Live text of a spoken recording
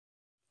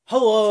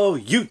Hello,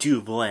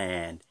 YouTube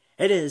land!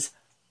 It is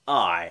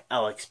I,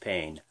 Alex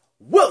Payne.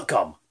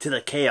 Welcome to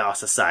the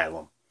Chaos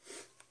Asylum.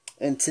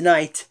 And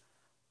tonight,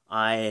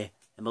 I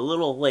am a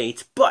little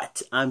late,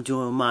 but I'm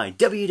doing my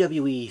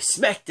WWE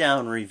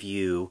Smackdown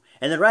review.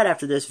 And then right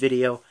after this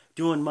video,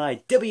 doing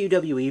my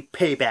WWE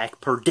Payback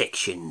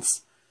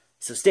predictions.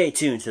 So stay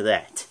tuned to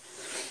that.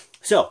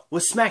 So,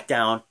 with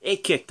Smackdown,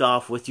 it kicked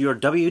off with your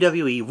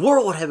WWE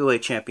World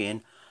Heavyweight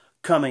Champion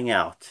coming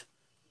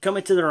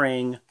to the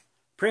ring,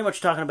 pretty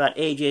much talking about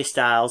AJ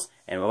Styles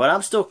and what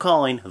I'm still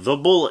calling the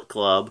Bullet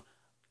Club,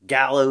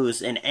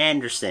 Gallows and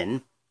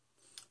Anderson.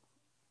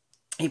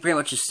 He pretty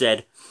much just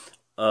said,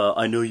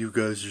 I know you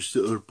guys are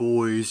still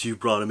boys, you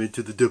brought him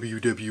into the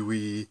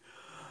WWE.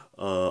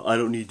 I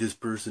don't need this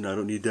person, I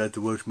don't need that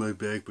to watch my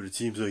back, but it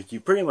seems like you...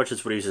 Pretty much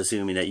that's what he was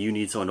assuming, that you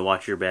need someone to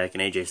watch your back,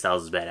 and AJ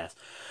Styles is badass.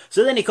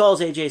 So then he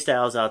calls AJ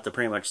Styles out to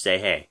pretty much say,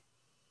 hey,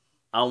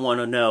 I want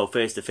to know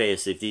face to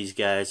face if these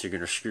guys are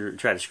going to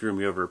try to screw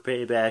me over a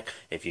payback,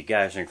 if you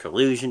guys are in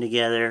collusion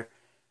together.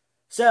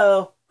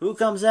 So, who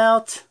comes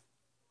out?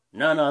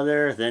 None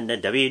other than the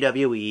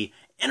WWE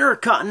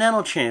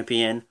Intercontinental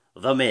Champion,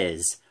 The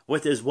Miz,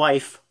 with his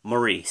wife,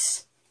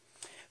 Maurice.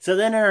 So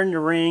then they're in the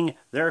ring,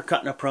 they're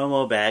cutting a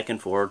promo back and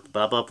forth,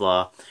 blah, blah,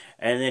 blah.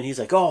 And then he's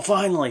like, oh,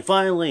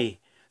 finally,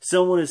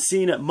 someone has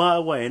seen it my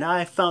way, and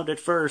I found it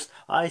first.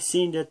 I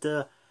seen that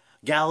the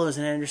Gallows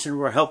and Anderson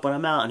were helping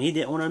him out, and he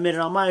didn't want to admit it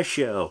on my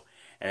show.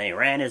 And he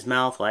ran his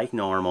mouth like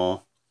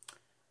normal.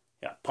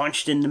 Got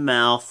punched in the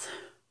mouth.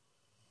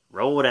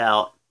 Rolled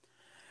out.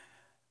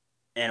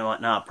 And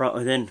whatnot.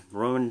 Then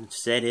Roman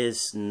said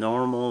his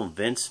normal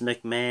Vince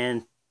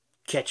McMahon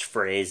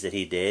catchphrase that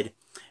he did.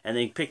 And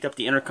then he picked up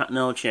the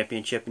Intercontinental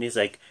Championship, and he's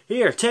like,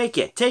 here, take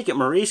it,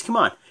 Maurice, come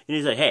on. And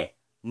he's like, hey,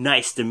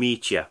 nice to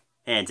meet you.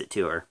 Hands it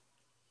to her.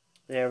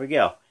 There we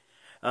go.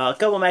 A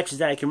couple matches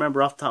that I can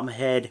remember off the top of my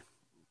head.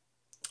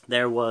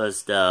 There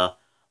was the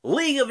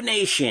League of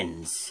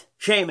Nations,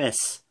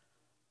 Sheamus,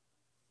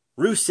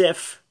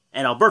 Rusev,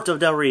 and Alberto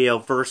Del Rio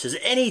versus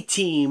any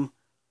team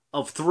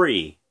of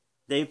three.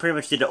 They pretty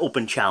much did an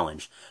open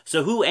challenge.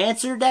 So who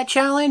answered that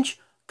challenge?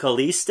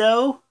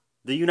 Kalisto,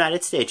 the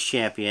United States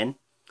champion,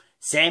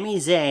 Sami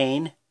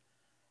Zayn,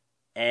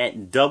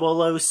 and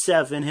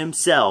 007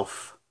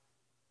 himself,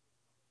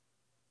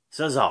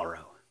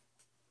 Cesaro.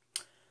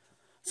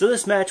 So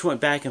this match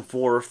went back and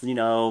forth, and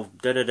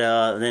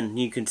then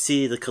you can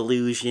see the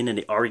collusion and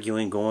the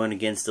arguing going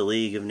against the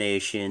League of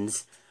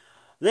Nations.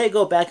 They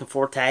go back and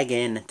forth, tag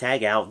in,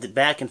 tag out,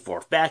 back and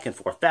forth.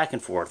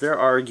 They're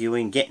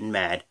arguing, getting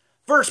mad.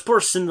 First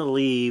person to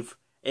leave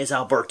is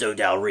Alberto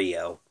Del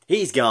Rio.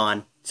 He's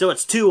gone, so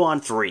it's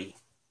 2-on-3.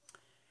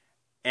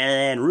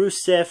 And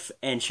Rusev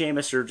and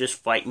Sheamus are just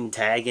fighting,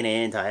 tagging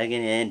in,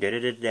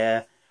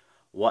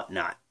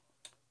 whatnot.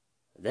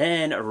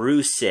 Then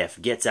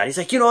Rusev gets out. He's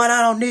like, you know what?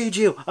 I don't need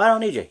you.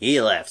 He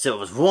left. So it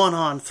was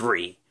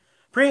 1-on-3.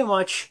 Pretty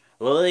much,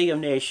 the League of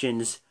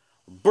Nations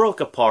broke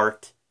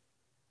apart.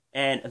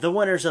 And the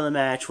winners of the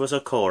match was,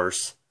 of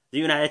course, the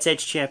United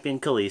States Champion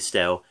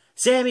Kalisto,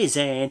 Sami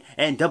Zayn,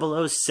 and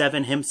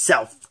 007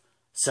 himself,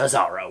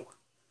 Cesaro.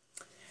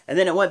 And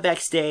then it went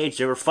backstage.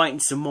 They were fighting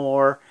some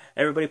more.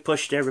 Everybody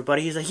pushed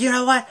everybody. He's like, you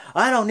know what?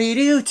 I don't need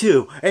you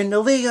two. And the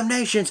League of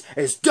Nations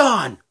is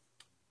done.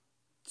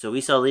 So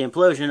we saw the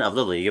implosion of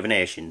the League of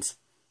Nations.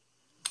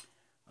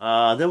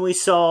 Then we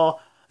saw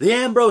the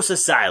Ambrose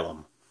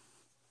Asylum.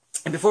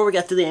 And before we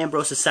got to the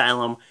Ambrose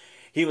Asylum,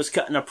 he was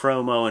cutting a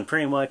promo, and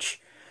pretty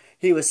much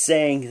he was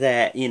saying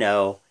that,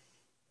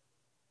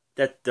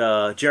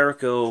 that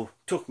Jericho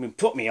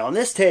put me on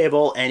this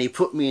table, and he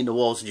put me in the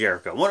walls of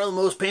Jericho. One of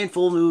the most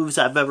painful moves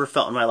I've ever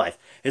felt in my life.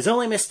 His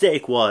only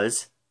mistake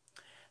was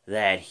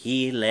that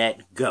he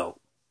let go.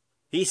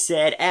 He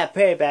said at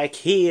Payback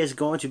he is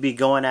going to be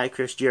going at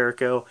Chris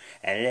Jericho,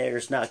 and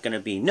there's not going to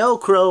be no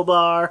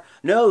crowbar,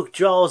 no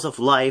jaws of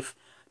life,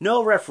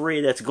 no referee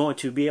that's going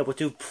to be able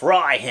to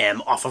pry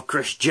him off of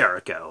Chris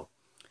Jericho.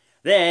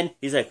 Then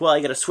he's like, well,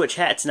 I got to switch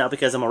hats now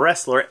because I'm a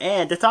wrestler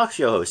and a talk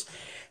show host.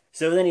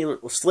 So then he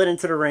slid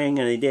into the ring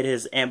and he did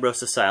his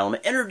Ambrose Asylum,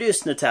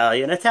 introduced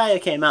Natalya.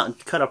 Natalya came out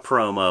and cut a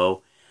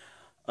promo,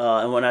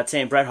 and whatnot,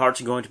 saying Bret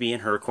Hart's going to be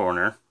in her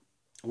corner.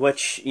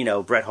 Which,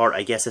 Bret Hart,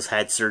 I guess, has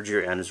had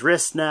surgery on his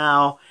wrist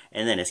now,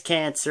 and then his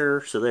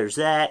cancer, so there's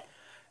that.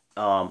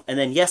 And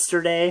then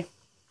yesterday,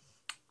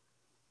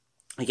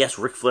 I guess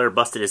Ric Flair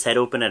busted his head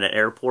open at an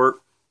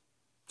airport.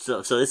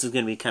 So this is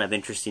going to be kind of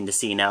interesting to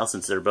see now,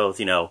 since they're both,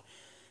 I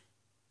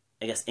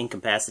guess,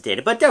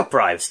 incapacitated. But they'll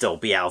probably still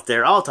be out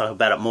there. I'll talk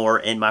about it more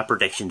in my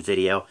prediction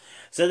video.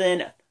 So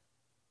then,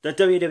 the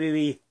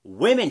WWE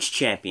Women's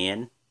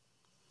Champion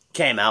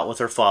came out with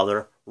her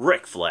father,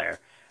 Ric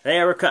Flair. They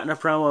were cutting a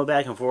promo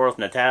back and forth,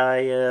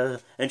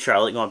 Natalya and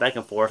Charlotte going back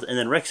and forth, and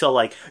then Ric's all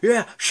like,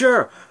 yeah,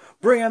 sure,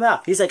 bring him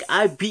out. He's like,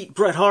 I beat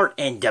Bret Hart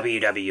in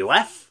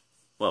WWF.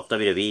 Well,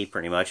 WWE,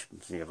 pretty much.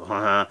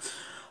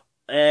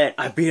 And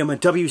I beat him in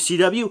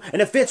WCW,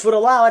 and if Vince would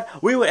allow it,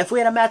 if we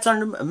had a match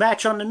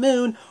on the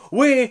moon,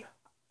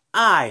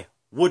 I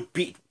would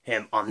beat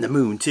him on the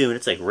moon, too. And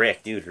it's like,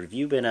 Rick, dude, have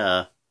you been,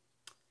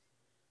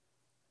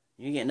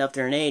 You're getting up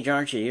there in age,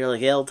 aren't you? You're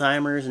like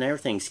Alzheimer's and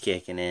everything's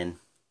kicking in.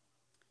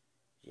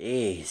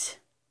 Jeez.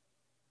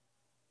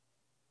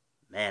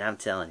 Man, I'm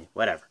telling you.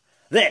 Whatever.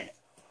 Then,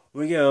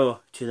 we go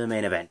to the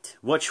main event,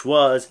 which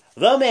was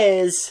The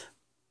Miz,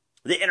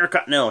 the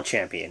Intercontinental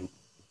Champion,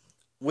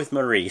 with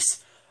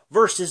Maurice,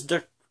 versus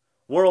the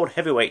World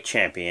Heavyweight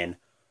Champion,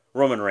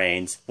 Roman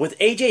Reigns, with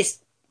AJ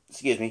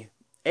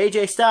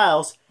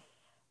Styles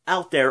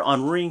out there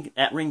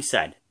at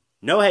ringside.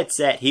 No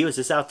headset. He was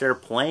just out there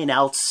playing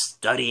out,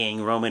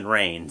 studying Roman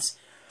Reigns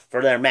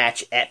for their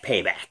match at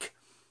Payback.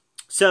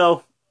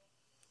 So,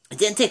 it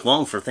didn't take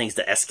long for things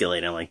to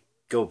escalate and, like,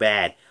 go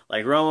bad.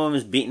 Like, Roman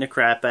was beating the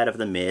crap out of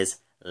The Miz,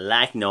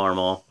 like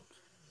normal.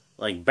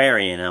 Like,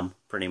 burying him,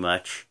 pretty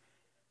much.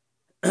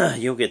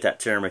 You'll get that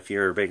term if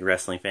you're a big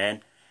wrestling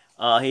fan.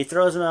 He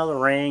throws him out of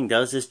the ring,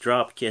 does his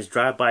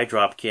drive-by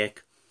drop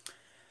kick.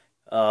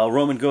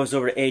 Roman goes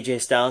over to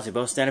AJ Styles. They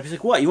both stand up. He's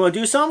like, what, you want to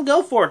do something?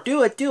 Go for it.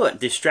 Do it. Do it.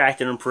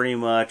 Distracted him pretty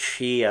much.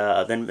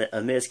 Then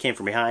Miz came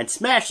from behind,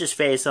 smashed his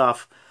face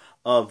off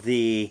of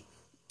the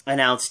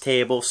announce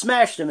table,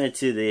 smashed him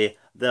into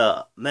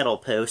the metal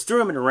post,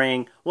 threw him in the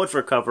ring, went for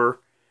a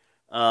cover.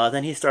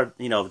 Then he started,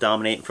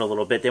 dominating for a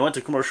little bit. They went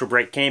to commercial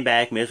break, came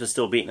back. Miz was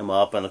still beating him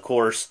up. And, of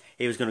course,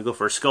 he was going to go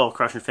for a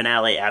skull-crushing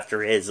finale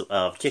after his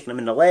kicking him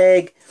in the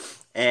leg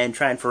and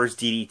trying for his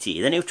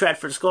DDT. Then he tried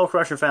for the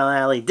skull-crushing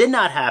finale. Did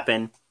not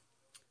happen.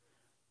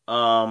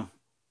 Then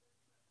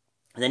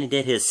he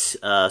did his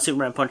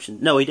Superman punch.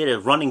 No, he did a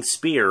running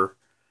spear.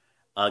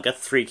 Got the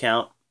 3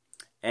 count.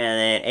 And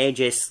then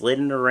AJ slid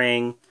in the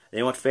ring.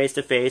 They went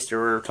face-to-face. They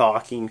were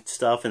talking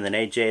stuff. And then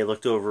AJ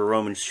looked over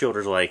Roman's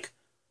shoulders like,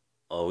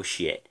 oh,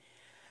 shit.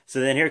 So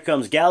then here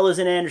comes Gallows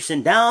and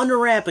Anderson down the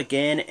ramp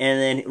again.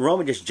 And then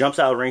Roman just jumps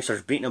out of the ring,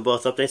 starts beating them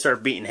both up. They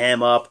start beating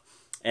him up.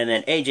 And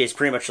then AJ's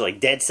pretty much like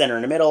dead center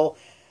in the middle.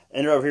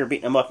 And they're over here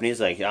beating him up. And he's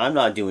like, I'm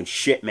not doing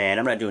shit, man.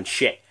 I'm not doing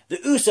shit. The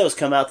Usos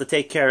come out to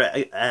take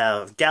care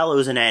of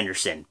Gallows and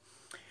Anderson.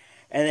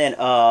 And then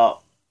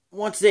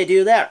once they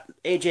do that,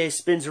 AJ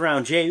spins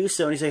around Jey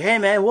Uso. And he's like, hey,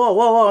 man,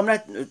 whoa. I'm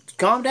not...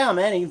 Calm down,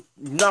 man. And he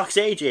knocks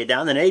AJ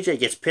down. Then AJ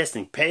gets pissed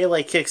and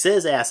Pele kicks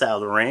his ass out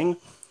of the ring.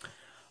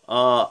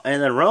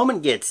 And then Roman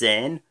gets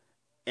in,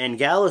 and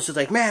Gallows is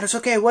like, man, it's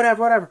okay,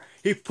 whatever.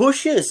 He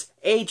pushes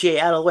AJ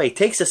out of the way,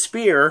 takes a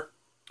spear,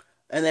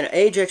 and then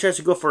AJ tries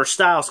to go for a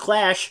Styles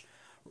Clash.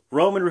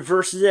 Roman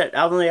reverses it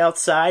out on the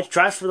outside,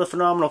 tries for the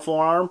phenomenal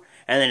forearm,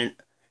 and then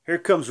here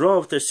comes Roman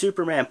with the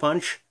Superman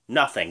punch.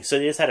 Nothing. So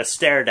they just had a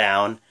stare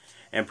down,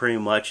 and pretty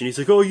much, and he's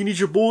like, oh, you need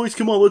your boys?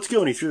 Come on, let's go.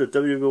 And he threw the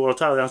WWE World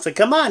title down. It's like,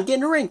 come on, get in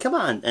the ring, come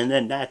on. And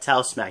then that's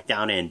how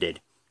SmackDown ended.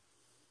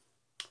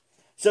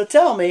 So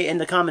tell me in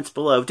the comments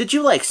below, did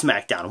you like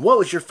SmackDown? What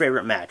was your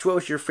favorite match? What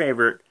was your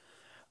favorite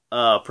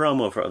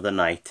promo for the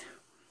night?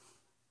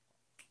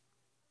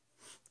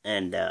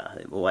 And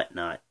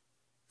whatnot.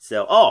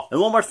 So, oh, and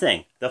one more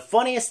thing. The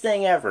funniest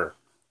thing ever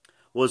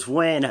was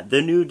when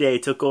The New Day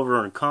took over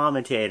on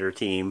commentator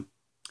team.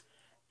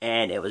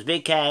 And it was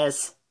Big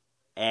Cass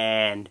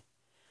and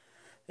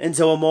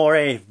Enzo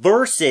Amore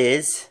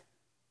versus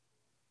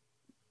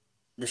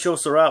the Show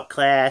Star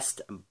Outclassed,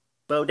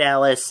 Bo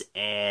Dallas,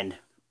 and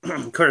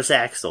Curtis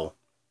Axel.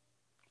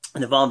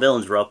 And the Von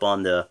Villains were up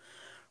on the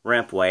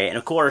rampway. And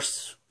of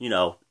course,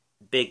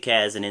 Big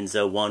Cass and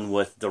Enzo won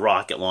with the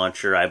rocket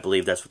launcher. I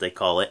believe that's what they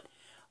call it.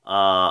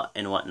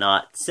 And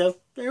whatnot. So,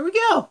 there we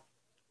go.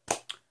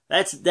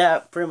 That's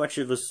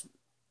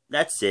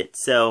it.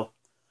 So,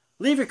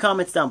 leave your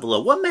comments down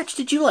below. What match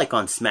did you like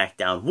on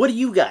SmackDown? What do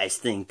you guys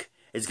think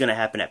is going to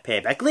happen at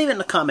Payback? Leave it in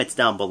the comments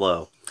down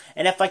below.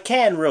 And if I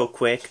can, real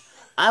quick,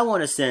 I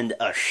want to send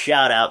a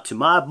shout out to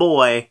my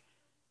boy.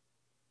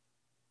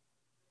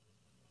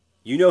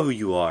 You know who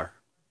you are.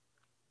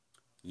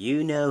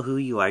 You know who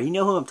you are. You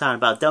know who I'm talking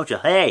about, don't you?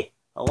 Hey,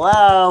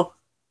 hello.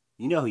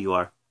 You know who you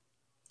are.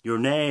 Your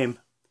name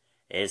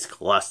is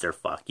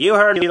Clusterfuck. You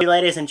heard me,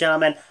 ladies and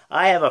gentlemen.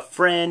 I have a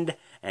friend,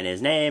 and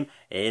his name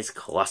is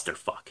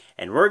Clusterfuck.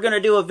 And we're going to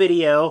do a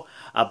video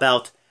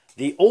about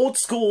the old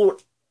school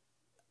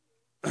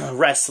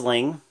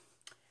wrestling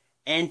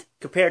and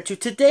compared to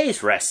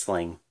today's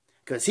wrestling.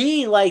 Because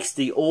he likes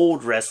the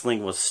old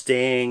wrestling with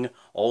Sting,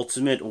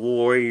 Ultimate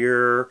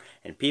Warrior,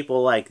 and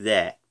people like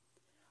that.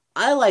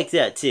 I like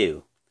that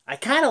too. I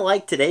kind of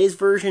like today's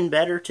version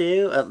better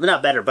too.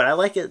 Not better, but I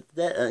like it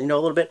a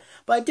little bit.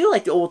 But I do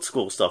like the old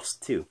school stuff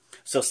too.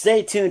 So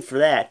stay tuned for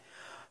that.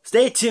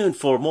 Stay tuned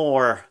for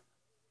more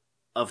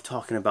of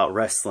talking about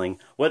wrestling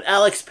with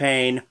Alex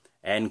Payne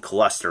and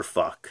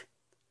Clusterfuck.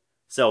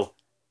 So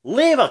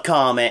leave a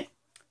comment,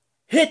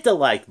 hit the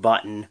like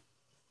button,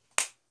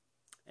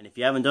 and if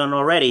you haven't done it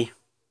already,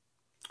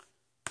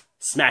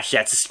 smash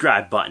that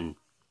subscribe button.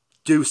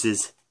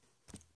 Deuces.